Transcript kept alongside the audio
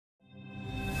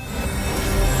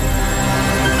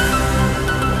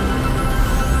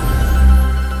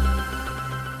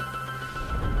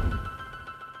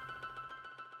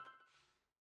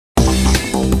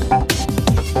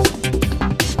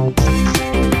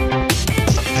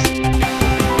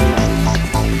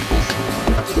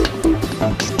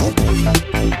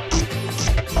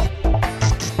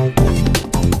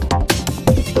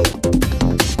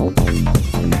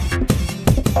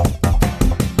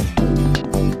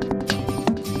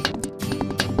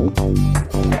A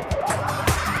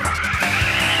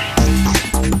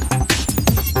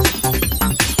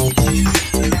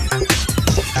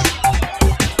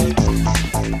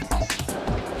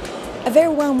very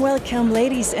warm welcome,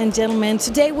 ladies and gentlemen.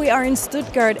 Today we are in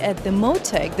Stuttgart at the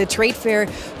Motek, the trade fair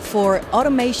for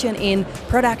automation in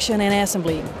production and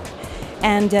assembly.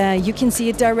 And you can see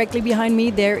it directly behind me.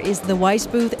 There is the WEISS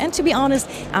booth. And to be honest,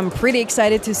 I'm pretty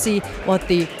excited to see what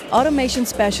the automation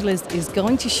specialist is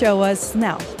going to show us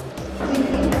now.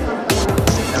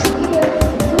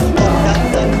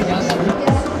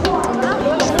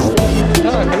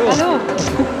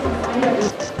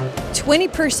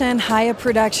 20% higher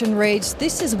production rates.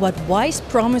 This is what WEISS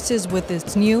promises with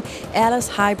its new Alice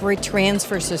hybrid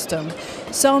transfer system.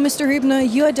 So, Mr. Hübner,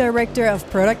 you are Director of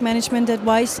Product Management at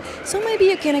WEISS. So maybe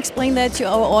you can explain that to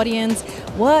our audience.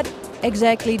 What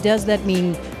exactly does that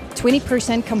mean?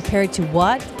 20% compared to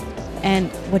what? And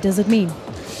what does it mean?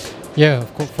 Yeah,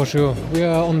 of course, for sure. We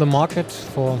are on the market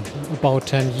for about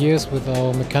 10 years with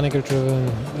our mechanical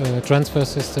driven transfer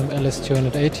system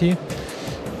LS280.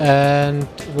 And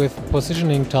with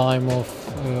positioning time of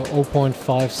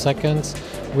 0.5 seconds,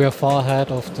 we are far ahead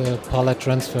of the pallet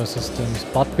transfer systems,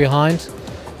 but behind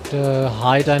the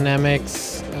high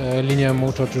dynamics linear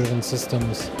motor driven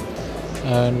systems.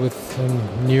 And with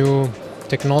new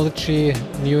technology,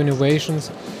 new innovations,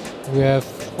 we have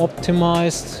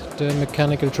optimized the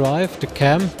mechanical drive, the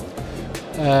cam,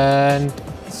 and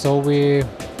so we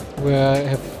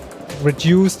have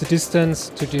reduced the distance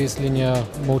to these linear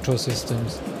motor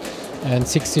systems. And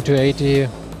 60 to 80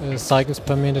 cycles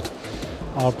per minute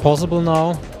are possible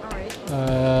now.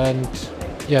 And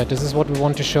yeah, this is what we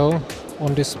want to show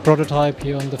on this prototype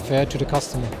here on the fair to the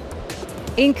customer.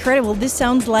 Incredible. This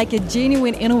sounds like a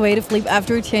genuine innovative leap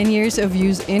after 10 years of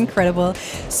use. Incredible.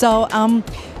 So,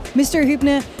 Mr.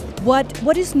 Hübner,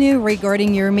 what is new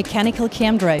regarding your mechanical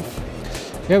cam drive?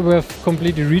 Yeah, we have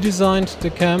completely redesigned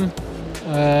the cam,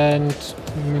 and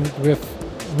we have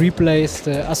replaced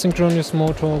the asynchronous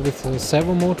motor with the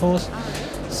servo motors.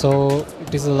 So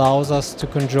this allows us to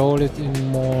control it in a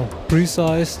more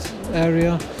precise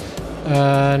area,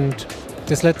 and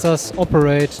this lets us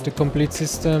operate the complete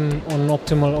system on an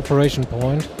optimal operation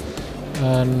point.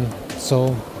 And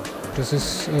so this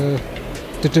is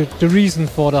the reason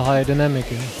for the high dynamic.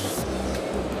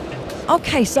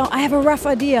 Okay, so I have a rough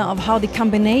idea of how the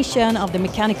combination of the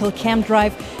mechanical cam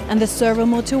drive and the servo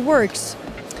motor works.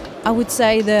 I would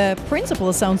say the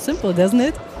principle sounds simple, doesn't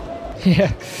it?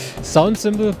 Yeah, sounds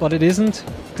simple, but it isn't.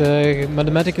 The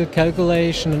mathematical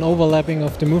calculation and overlapping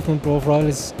of the movement profile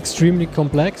is extremely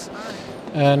complex.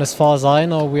 And as far as I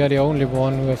know, we are the only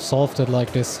one who have solved it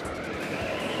like this.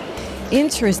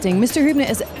 Interesting. Mr. Hübner,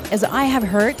 as I have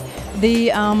heard,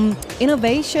 the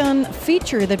innovation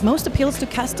feature that most appeals to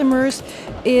customers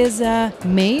is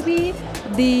maybe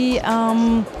the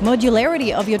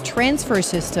modularity of your transfer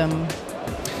system.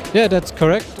 Yeah, that's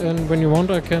correct. And when you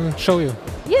want, I can show you.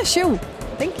 Yeah, sure.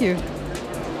 Thank you.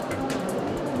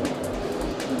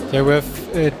 Yeah, we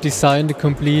have designed a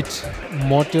complete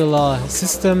modular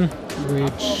system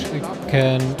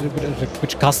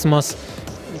which customers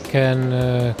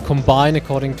can combine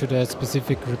according to their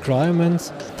specific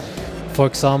requirements. For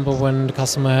example, when the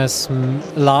customer has a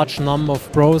large number of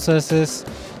processes,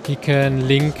 he can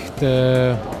link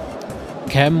the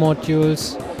cam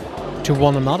modules to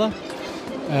one another.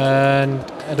 And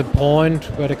at a point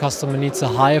where the customer needs a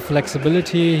higher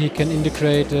flexibility, he can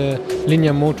integrate a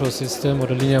linear motor system or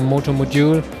the linear motor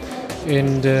module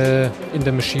in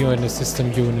the machine or in the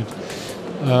system unit.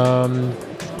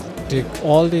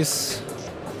 All these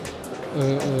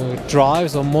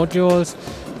drives or modules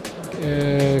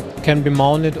can be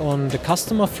mounted on the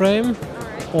customer frame,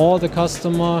 or the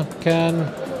customer can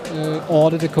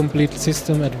order the complete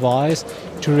system at WEISS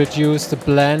to reduce the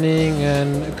planning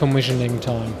and commissioning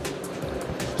time.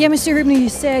 Yeah, Mr. Hübner, you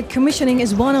said commissioning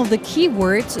is one of the key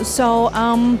words. So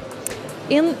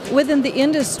within the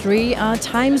industry,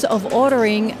 times of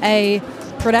ordering a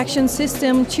production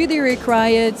system to the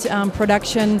required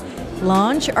production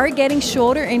launch are getting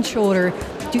shorter and shorter.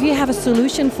 Do you have a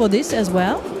solution for this as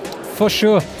well? For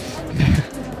sure.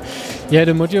 Yeah,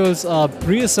 the modules are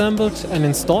pre-assembled and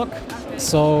in stock,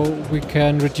 so we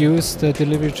can reduce the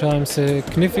delivery time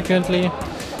significantly.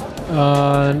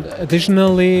 And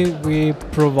additionally, we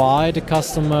provide the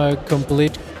customer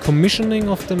complete commissioning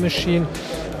of the machine.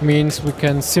 Means we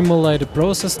can simulate the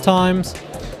process times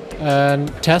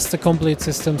and test the complete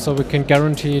system, so we can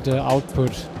guarantee the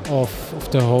output of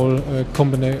the whole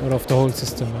combination of the whole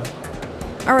system.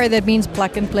 All right, that means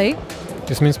plug and play.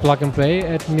 This means plug and play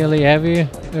at nearly every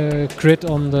grid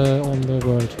on the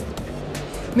world.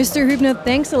 Mr. Hübner,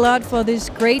 thanks a lot for this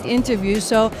great interview.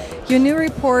 So your new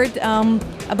report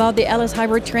about the LS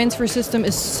hybrid transfer system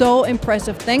is so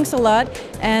impressive. Thanks a lot.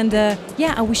 And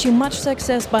yeah, I wish you much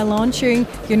success by launching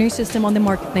your new system on the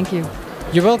market. Thank you.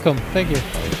 You're welcome. Thank you.